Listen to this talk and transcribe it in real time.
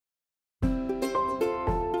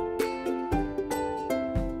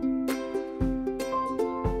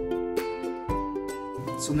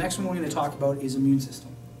So the next one we're going to talk about is immune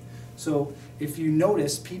system. So if you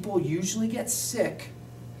notice, people usually get sick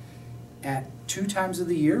at 2 times of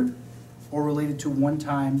the year or related to 1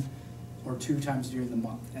 time or 2 times during the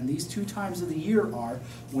month. And these 2 times of the year are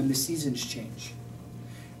when the seasons change.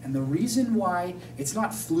 And the reason why it's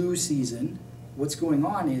not flu season, what's going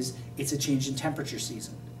on is it's a change in temperature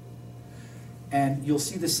season. And you'll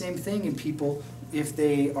see the same thing in people if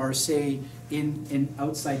they are, say, in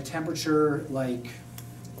outside temperature, like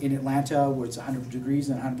in Atlanta where it's 100 degrees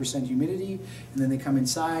and 100% humidity, and then they come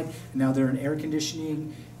inside, and now they're in air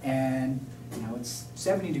conditioning, and now it's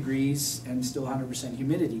 70 degrees and still 100%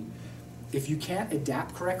 humidity. If you can't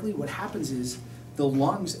adapt correctly, what happens is the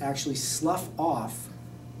lungs actually slough off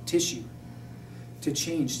tissue to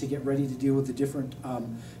change, to get ready to deal with the different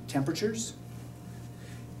temperatures.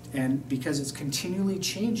 And because it's continually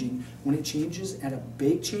changing, when it changes at a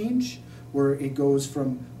big change, where it goes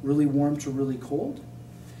from really warm to really cold,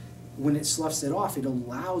 when it sloughs it off, it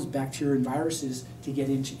allows bacteria and viruses to get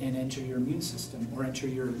into and enter your immune system or enter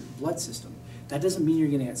your blood system. That doesn't mean you're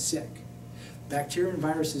going to get sick. Bacteria and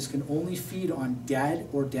viruses can only feed on dead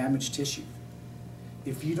or damaged tissue.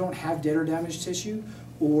 If you don't have dead or damaged tissue,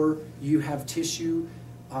 or you have tissue,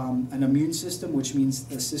 an immune system, which means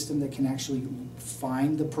a system that can actually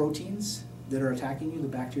find the proteins that are attacking you, the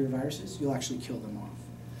bacteria and viruses, you'll actually kill them off.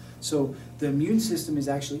 So the immune system is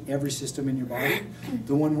actually every system in your body.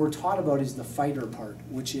 The one we're taught about is the fighter part,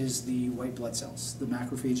 which is the white blood cells, the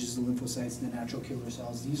macrophages, the lymphocytes, the natural killer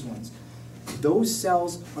cells, these ones. Those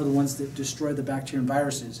cells are the ones that destroy the bacteria and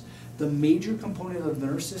viruses. The major component of the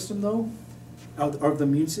nerve system, though, of the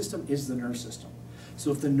immune system, is the nerve system.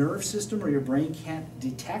 So if the nerve system or your brain can't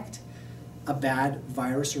detect a bad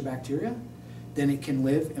virus or bacteria, then it can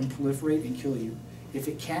live and proliferate and kill you. If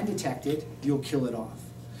it can detect it, you'll kill it off.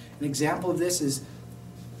 An example of this is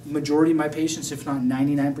majority of my patients, if not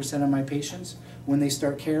 99% of my patients, when they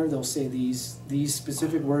start care, they'll say these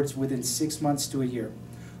specific words within 6 months to a year.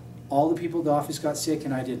 All the people at the office got sick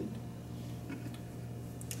and I didn't.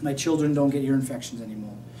 My children don't get ear infections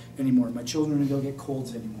anymore. My children don't get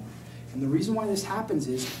colds anymore. And the reason why this happens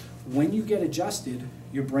is when you get adjusted,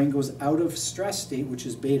 your brain goes out of stress state, which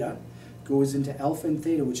is beta, goes into alpha and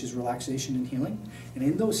theta, which is relaxation and healing. And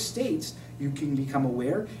in those states, you can become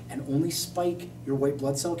aware and only spike your white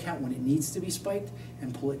blood cell count when it needs to be spiked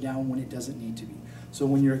and pull it down when it doesn't need to be. So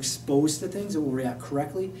when you're exposed to things, it will react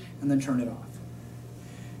correctly and then turn it off.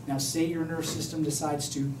 Now say your nerve system decides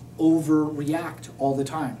to overreact all the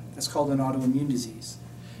time. That's called an autoimmune disease.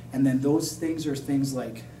 And then those things are things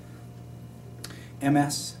like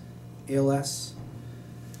MS, ALS,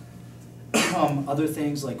 other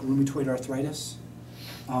things like rheumatoid arthritis,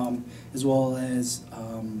 as well as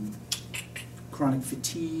chronic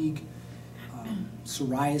fatigue,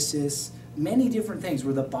 psoriasis, many different things.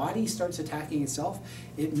 Where the body starts attacking itself,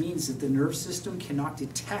 it means that the nerve system cannot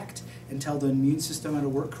detect and tell the immune system how to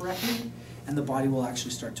work correctly, and the body will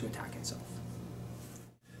actually start to attack itself.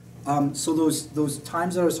 So those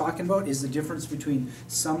times that I was talking about is the difference between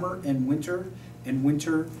summer and winter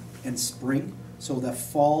and spring. So the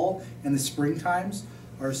fall and the spring times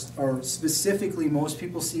are specifically, most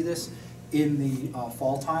people see this in the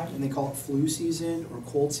fall time, and they call it flu season or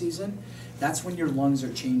cold season. That's when your lungs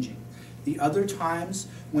are changing. The other times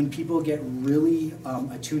when people get really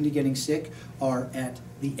attuned to getting sick are at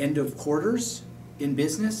the end of quarters in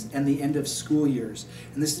business and the end of school years.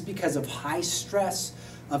 And this is because of high stress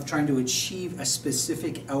of trying to achieve a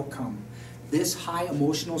specific outcome. This high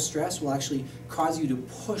emotional stress will actually cause you to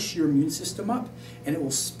push your immune system up, and it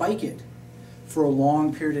will spike it for a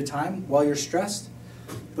long period of time while you're stressed.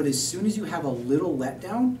 But as soon as you have a little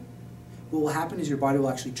letdown, what will happen is your body will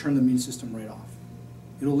actually turn the immune system right off.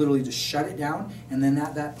 It'll literally just shut it down, and then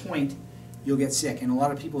at that point, you'll get sick. And a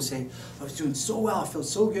lot of people say, I was doing so well, I felt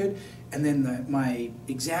so good, and then my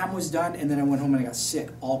exam was done, and then I went home and I got sick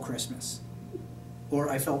all Christmas. Or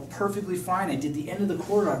I felt perfectly fine, I did the end of the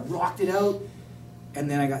quarter, I rocked it out, and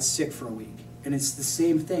then I got sick for a week. And it's the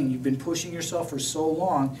same thing. You've been pushing yourself for so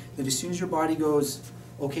long that as soon as your body goes,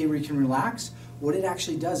 okay, we can relax, what it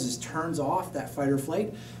actually does is turns off that fight or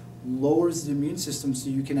flight, lowers the immune system so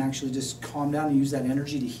you can actually just calm down and use that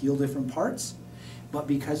energy to heal different parts. But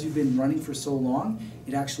because you've been running for so long,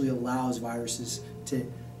 it actually allows viruses to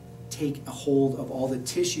take a hold of all the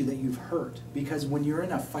tissue that you've hurt. Because when you're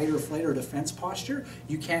in a fight or flight or defense posture,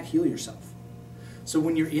 you can't heal yourself. So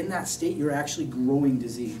when you're in that state, you're actually growing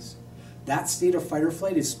disease. That state of fight or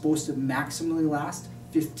flight is supposed to maximally last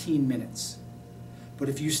 15 minutes. But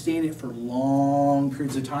if you stay in it for long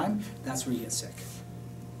periods of time, that's where you get sick.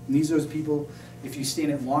 And these are those people, if you stay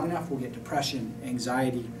in it long enough, will get depression,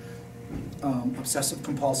 anxiety, obsessive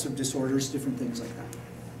compulsive disorders, different things like that.